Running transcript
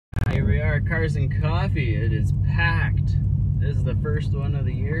we are, Cars and Coffee. It is packed. This is the first one of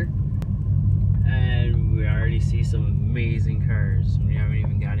the year, and we already see some amazing cars. We haven't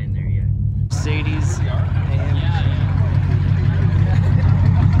even got in there yet. Mercedes AMG.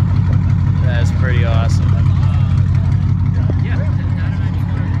 That's pretty awesome.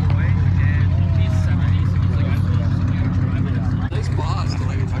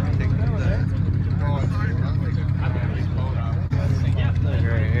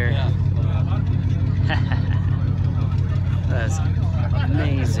 That's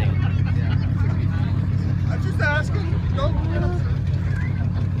amazing. I'm just asking.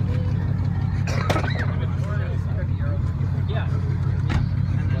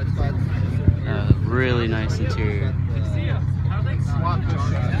 Really nice interior.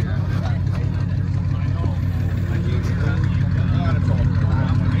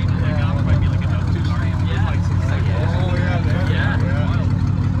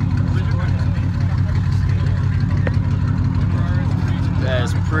 That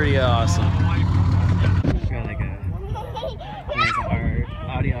is pretty awesome. It's got like a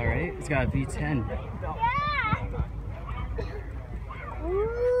Audi, alright? It's got a V10.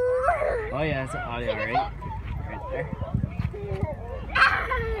 Oh yeah, it's an Audi, alright. Right there.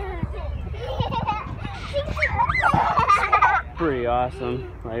 Pretty awesome.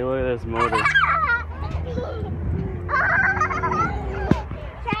 Like, look at this motor.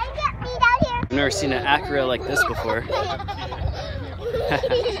 I've never seen an Acura like this before.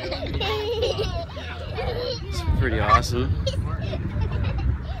 It's pretty awesome.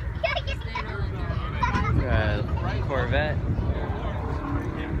 Got a Corvette.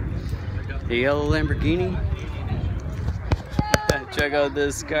 The yellow Lamborghini. Check out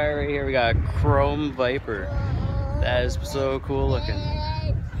this car right here. We got a chrome Viper. That is so cool looking.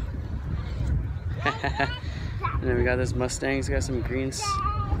 And then we got this Mustang. It's got some greens.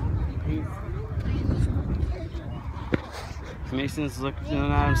 Mason's looking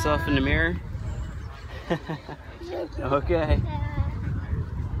at himself in the mirror. Okay.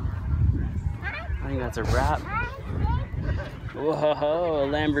 I think that's a wrap. Whoa, a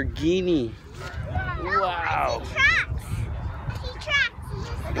Lamborghini. Wow.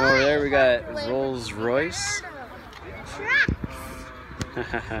 Over there we got Rolls Royce.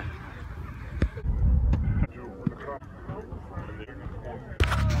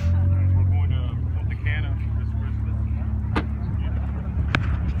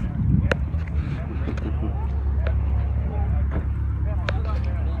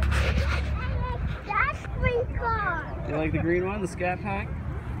 You like the green one, the Scat Pack?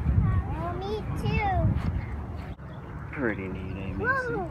 Oh, me too. Pretty neat, eh, Mason?